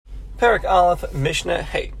Perek Aleph, Mishnah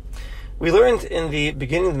Hey. We learned in the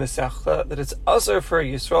beginning of the Masechta that it's asur for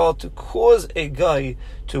Yisrael to cause a guy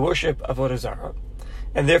to worship Avodah Zarah,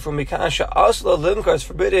 and therefore Mikan she'asur limkar is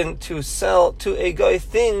forbidden to sell to a guy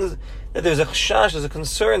things that there's a chashash, there's a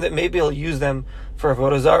concern that maybe he'll use them for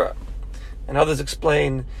Avodah Zarah. And others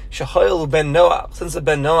explain Shechayil ben Noach, since the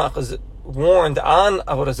ben Noach is warned on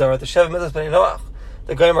Avodah Zarah, the Sheva Mitzvahs ben Noach,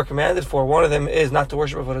 the Goyim are commanded for. One of them is not to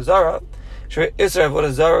worship Avodah Zarah. Isra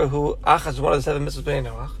Avodah Zarah, who Achaz is one of the 7 mitzvahs ben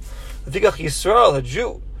Noach. The Fikach Yisrael, a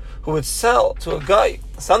Jew, who would sell to a guy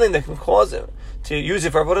something that can cause him to use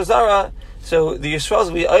it for Avodah Zarah, so the Yisraels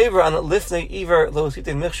will be over on Lifnei Iver Lo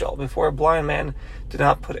Sitin Michshol, before a blind man did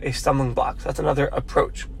not put a stumbling block. So that's another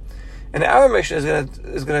approach. And our mission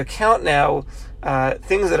is going to count now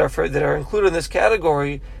things that are included in this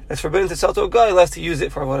category that's forbidden to sell to a guy lest he use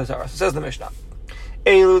it for Avodah Zarah. So says the Mishnah.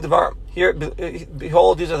 Elu Devarim. Here,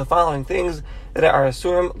 behold, these are the following things that are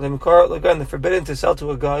asurim limkar l'gan, they're forbidden to sell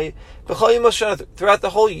to a guy throughout the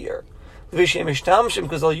whole year, because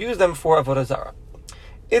they'll use them for Avodah Zarah.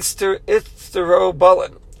 Itztero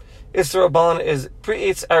balin. Itztero balin is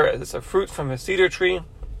pre-eitz eretz. It's a fruit from a cedar tree.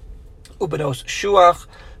 Ubenos shuach.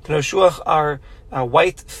 Benos shuach are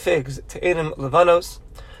white figs. Te'enim levanos.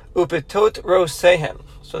 Upetot rosehen.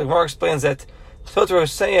 So the Gemara explains that Tot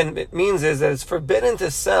rosehen, it means is that it's forbidden to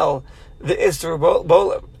sell the Itztero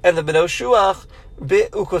bolim and the Benos shuach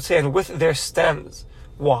be'ukotein with their stems.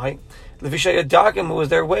 Why? Levisha Yadakim was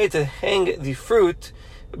their way to hang the fruit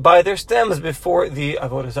by their stems before the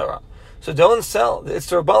Avodah Zarah. So don't sell the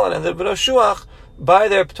Itztero balin and the Benos shuach by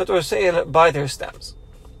their Tot rosehen, by their stems.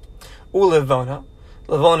 Ulevona.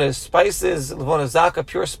 Levona is spices. Levona zaka,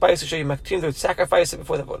 pure spices. So you would sacrifice it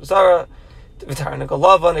before the Avodah Zarah. V'tar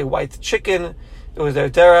negalavan, a white chicken. It was their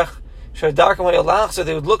derech. So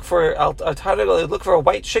they would look for they would look for a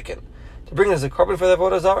white chicken to bring as a korban for the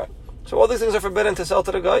Avodah Zarah. So all these things are forbidden to sell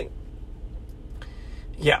to the guy.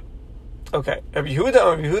 Yeah. Okay. Rabbi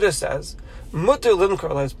Yehuda says, Mutter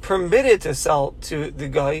limkar is permitted to sell to the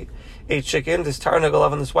guy a chicken, this tar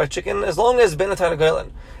negalavan, this white chicken, as long as ben tar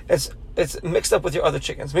negalavan. It's mixed up with your other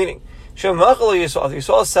chickens. Meaning, if you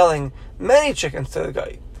saw selling many chickens to the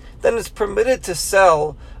guy, then it's permitted to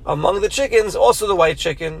sell among the chickens also the white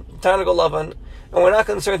chicken, Tarnagol Lavan, and we're not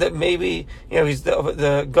concerned that maybe he's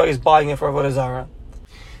the guy is buying it for Avodah Zarah.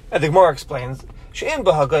 And the Gemara explains, if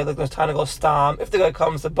the guy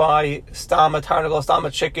comes to buy stam a Tarnagol, stam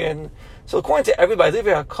a chicken, so according to everybody,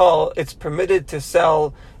 it's permitted to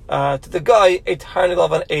sell to the guy a Tarnagol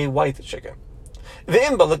Lavan, a white chicken. But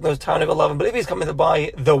if he's coming to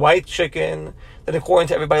buy the white chicken, then according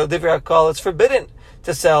to everybody, it's forbidden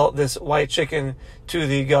to sell this white chicken to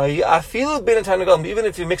the guy, even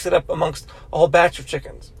if you mix it up amongst a whole batch of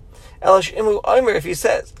chickens. If he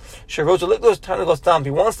says, he wants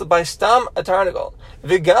to buy stam a tarnagol,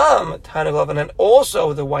 vigam tarnagol, and then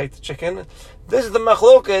also the white chicken, this is the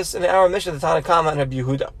machlokas in our mission, the Tanakama and Rabbi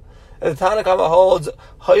Yehuda. The Tanakama holds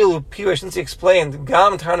Hayilu Pirish, since he explained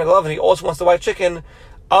Gam Tarnagol, and he also wants the white chicken.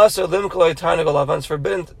 Also, Limkoloi Tarnagol, it's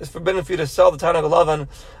forbidden for you to sell the Tarnagol,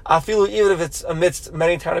 Afilu, even if it's amidst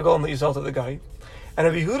many Tarnagol that you sell to the guy. And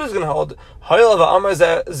Rabbi Yehuda is going to hold Hayil of Amar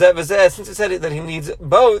Zeh, since he said that he needs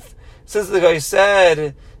both. Since the guy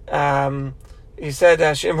said, he said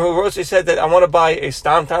that I want to buy a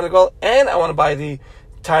Stam Tarnagol and I want to buy the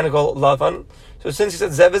Tarnagol Lavan. So since he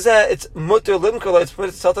said Zeh, it's mutter limkol, it's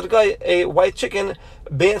permitted to sell to the guy a white chicken,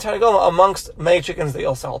 bein tarnagol, amongst many chickens that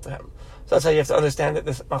you'll sell to him. So that's how you have to understand that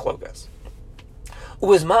this machlokas.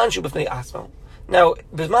 Now,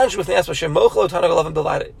 at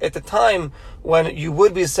the time when you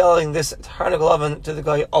would be selling this tarnagol to the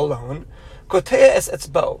guy alone,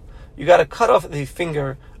 you got to cut off the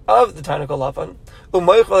finger of the tarnagol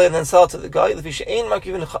and then sell it to the guy,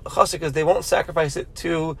 because they won't sacrifice it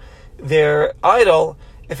to their idol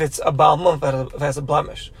if it's a Baal Mum, if it has a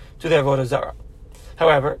blemish, to their Avodah Zarah.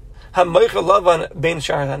 However, but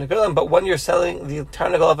when you're selling the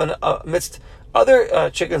Tarnagol amidst other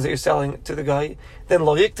chickens that you're selling to the guy, then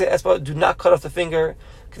do not cut off the finger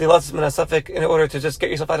in order to just get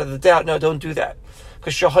yourself out of the doubt. No, don't do that.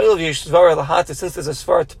 Because since there's a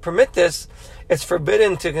svara to permit this, it's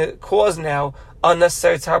forbidden to cause now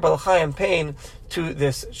unnecessary tzar balachayim pain to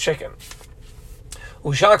this chicken.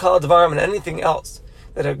 Ushar kal dvarim, and anything else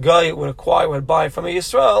that a guy would buy from a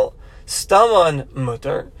Yisrael, staman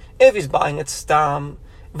mutter, if he's buying it stam,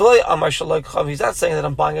 he's not saying that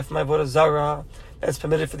I'm buying it for my Avodah Zarah, that's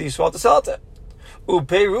permitted for the Yisrael to sell it.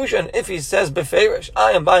 And if he says beferish,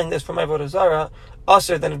 I am buying this for my Avodah Zarah,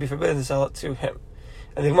 then it'd be forbidden to sell it to him.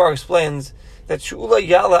 And the Gemara explains that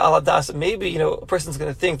maybe a person's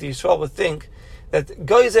going to think, the Yisrael would think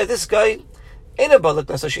that this guy ain't a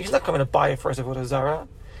balak, so he's not coming to buy it for his avodah zarah.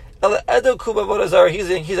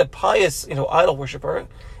 He's a pious, idol worshiper,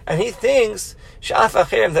 and he thinks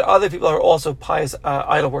that other people are also pious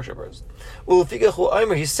idol worshippers.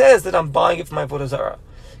 He says that I'm buying it for my avodah zarah,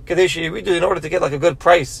 in order to get like a good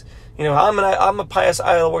price. I'm a pious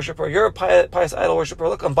idol worshiper. You're a pious idol worshiper.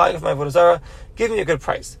 Look, I'm buying it for my avodah zarah. Give me a good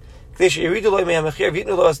price. The Mishnah is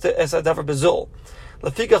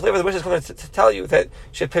going to tell you that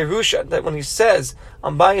that when he says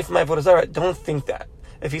I'm buying it for my avodah zarah, don't think that.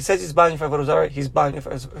 If he says he's buying it for avodah zarah, he's buying it for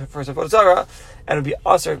his avodah zarah, and it would be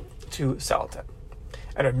usher to sell it.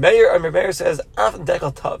 And Meir says af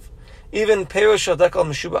dekel tav, even perush shel dekel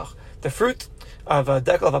meshubach, the fruit of a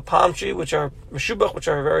dekel of a palm tree, which are meshubach, which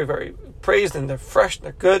are very, very praised, and they're fresh,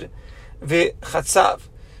 they're good. V'chatzav.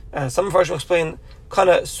 Some Farshim explain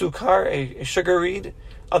kana sukar, a sugar reed.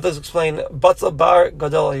 Others explain batla bar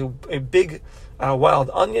gadol, a big wild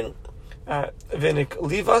onion. V'nik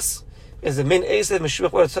livas is the min esev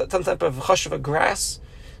meshubach, some type of hush of a grass.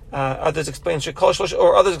 Others explain shekol shlosh,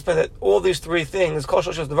 or others explain that all these three things, kol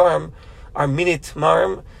shlosh devarim, are minit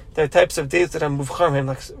marim. They're types of dates that are muvcharmim,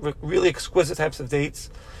 like really exquisite types of dates.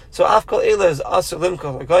 So afkal ela is asur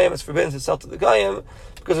limkol, the goyim, it's forbidden to sell to the goyim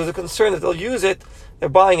because there's a concern that they'll use it. They're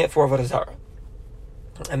buying it for avodah zarah.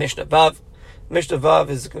 And Mishnah Vav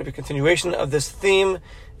is going to be a continuation of this theme.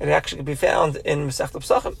 It actually can be found in Masechet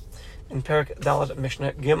Pesachim, in Perek Daled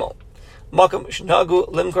Mishnah Gimel. Makam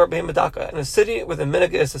shnagu limkar behemadaka, in a city where the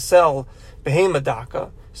minhag is to sell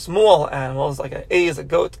behemadaka, small animals like an aze, a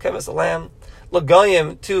goat, keves, a lamb,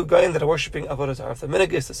 lagayim, to goyim that are worshipping avodah zarah. If the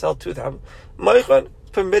minhag is to sell to them, moichan,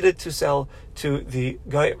 permitted to sell to the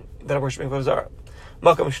goyim that are worshipping avodah zarah.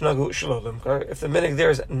 Makam shnagu shelo limkar, if the minhag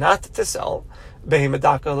there is not to sell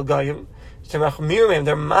behemadaka lagayim,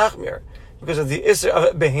 they're machmir, because of the Isser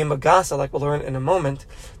of Behema Gasa, like we'll learn in a moment,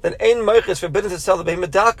 then Ein Moich is forbidden to sell the Behema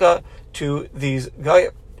Daka to these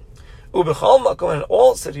Gayim. Ubechal Makom, in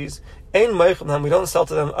all cities, Ein Moich, we don't sell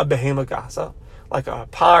to them a Behema Gasa, like a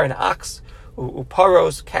par, an ox,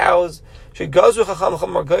 uparos, cows. Shegazu Chacham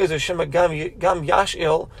Chamar Gayzer Shema Gam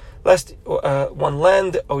Yashil, lest one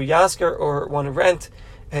lend, or Yasker, or one rent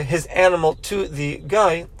his animal to the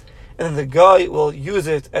guy, and then the guy will use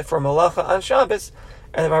it for Malacha on Shabbos.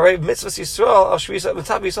 And if I read mitzvahs Yisrael,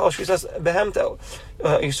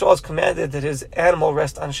 Yisrael is commanded that his animal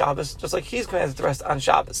rest on Shabbos, just like he's commanded to rest on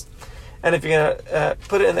Shabbos. And if you're going to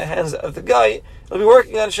put it in the hands of the guy, he'll be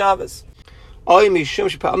working on Shabbos. Or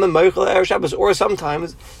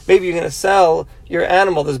sometimes, maybe you're going to sell your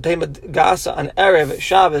animal, this Behemah Gasa, on Erev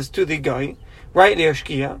Shabbos to the guy, right near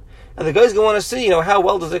Shkia. And the guy's going to want to see, how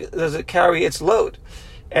well does it carry its load.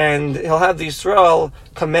 And he'll have the Yisrael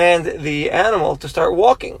command the animal to start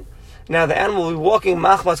walking. Now the animal will be walking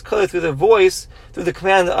machmas kol through the voice, through the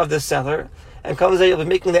command of the seller, and comes out, you'll be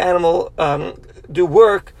making the animal do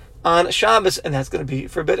work on Shabbos, and that's going to be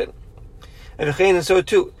forbidden. And so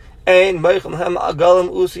too, you cannot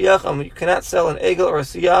sell an egel or a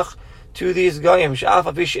siyach to these goyim,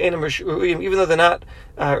 even though they're not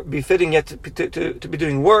befitting yet to be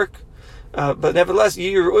doing work. But nevertheless,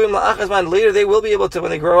 later they will be able to,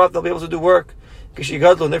 when they grow up, they'll be able to do work. And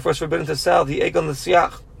therefore it's forbidden to sell the egel and the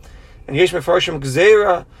siyach. And yesh mefarshim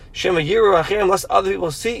gzeira shema yiru achem, lest other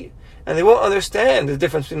people see, and they won't understand the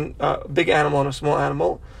difference between a big animal and a small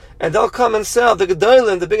animal, and they'll come and sell the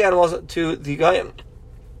gedolim, the big animals, to the goyim.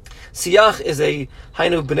 Siyach is a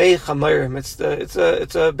hainu bnei chamayrim. It's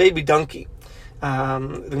a baby donkey.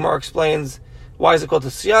 The Gemara explains why is it called the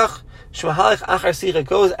siyach. Shmahalich achar sicha, it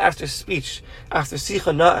goes after speech, after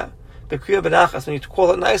sicha na'ah. Bekriya benachas, when you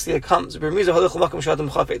call it nicely, it comes. When you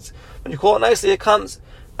call it nicely, it comes.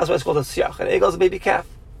 That's why it's called a siyach. And egel is a baby calf.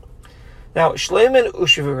 Now, shleimin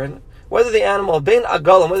ushivurin, whether the animal, ben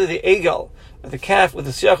agalim, whether the egel, the calf with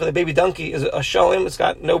the siyach or the baby donkey is a sholim, it's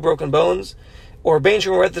got no broken bones, or ben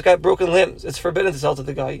shemur, whether it's got broken limbs, it's forbidden to sell to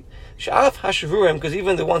the guy. Sha'af hashivurim, because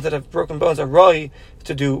even the ones that have broken bones are roi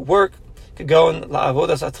to do work, to go in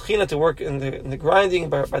la'avodas atchina, to work in the grinding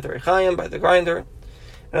by the rechayim, by the grinder.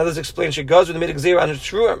 And others explain shegaz with the made gzeira on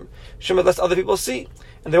shruim, shema, lest other people see,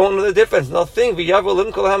 and they won't know the difference. And they'll think v'yavo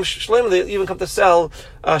lim kol ham shleim. They even come to sell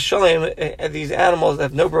shalem, these animals that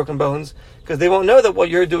have no broken bones, because they won't know that what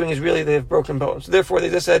you're doing is really they have broken bones. So therefore, they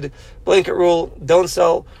just said blanket rule: don't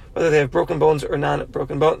sell whether they have broken bones or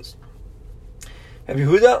non-broken bones. And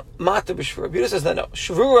Yehuda mata b'shvura. Yehuda says that no,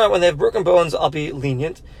 shvura, when they have broken bones, I'll be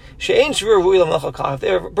lenient. She'ein shvura v'u'ilam l'chakah. If they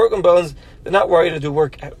have broken bones, they're not worried to do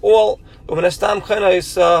work at all. The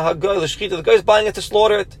guy's buying it to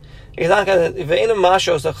slaughter it. He's not going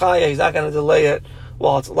to delay it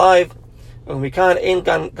while it's alive. And we can't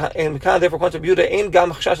therefore contribute ain't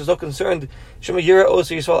gam chashash is so concerned. Shema yira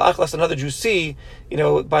also Yisrael achlas another Jew see,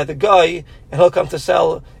 by the guy, and he'll come to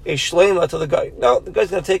sell a shlema to the guy. No, the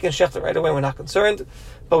guy's going to take in shechter right away. We're not concerned,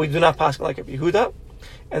 but we do not pass like a Yehuda.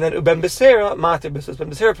 And then uben besera matir besus. Ben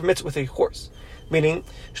besera permits with a horse, meaning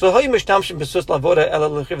they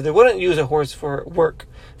wouldn't use a horse for work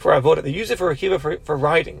for avoda. They use it for rekiva for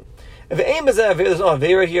riding. If the aim is that there's no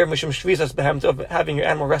avera here, mishum shvisas behem, of having your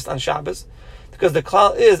animal rest on Shabbos, because the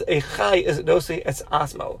klal is a chai is dosi it's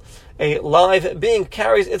asmo, a live being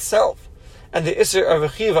carries itself, and the isser of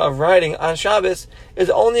rekiva of riding on Shabbos is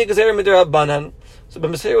only a gezer midrabanan. So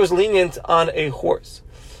Ben Besera was lenient on a horse.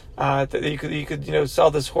 That you could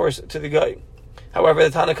sell this horse to the guy. However,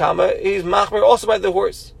 the Tanakama, he's machmer also by the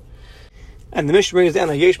horse. And the Mishnah brings down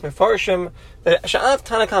a yesh mefarshim that sha'av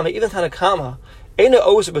Tanakama, even Tanakama,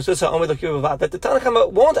 that the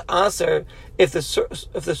Tanakama won't answer if the sus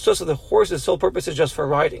of the horse's sole purpose is just for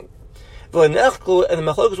riding. And the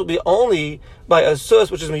machlokus will be only by a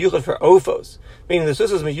sus which is miyuchad for ophos, meaning the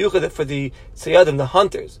sus is miyuchad for the tzayadim, the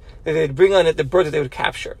hunters, that they'd bring on it the bird that they would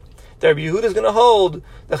capture. The Rabbi Yehuda is going to hold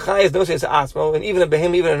the chai is no say it's asmo, and even a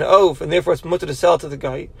behem, even an oaf, and therefore it's mutter to sell to the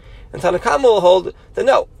guy. And Tanakama will hold that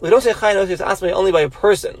no, we don't say chai no say it's asmo only by a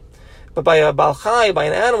person, but by a bal chai, by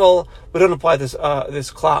an animal, we don't apply this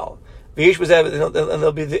klal. V'yish b'zeh, and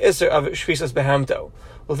there'll be the isser of shvisas behamto.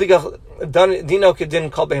 Dino didn't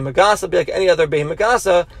call behem agasa, be like any other behem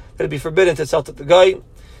agasa, that it'd be forbidden to sell to the guy.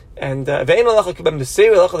 And ve'en malacha k'ben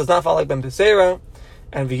b'seira, malacha does not fall like ben b'seira.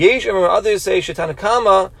 And v'yesh, remember others say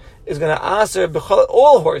shetanakama is going to answer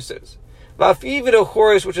all horses. Even a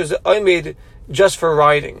horse which is made just for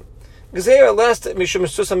riding. Lest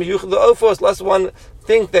one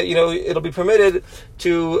think that it'll be permitted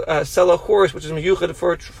to sell a horse which is miyuchad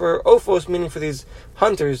for ophos, meaning for these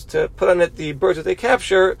hunters to put on it the birds that they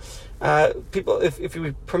capture. People, if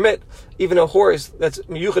you permit even a horse that's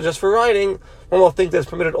miyuchad just for riding, one will think that's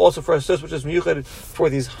permitted also for a sus which is miyuchad for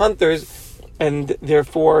these hunters. And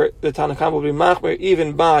therefore, the Tanakh will be machmer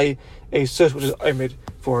even by a sus which is omed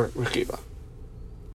for rechiva.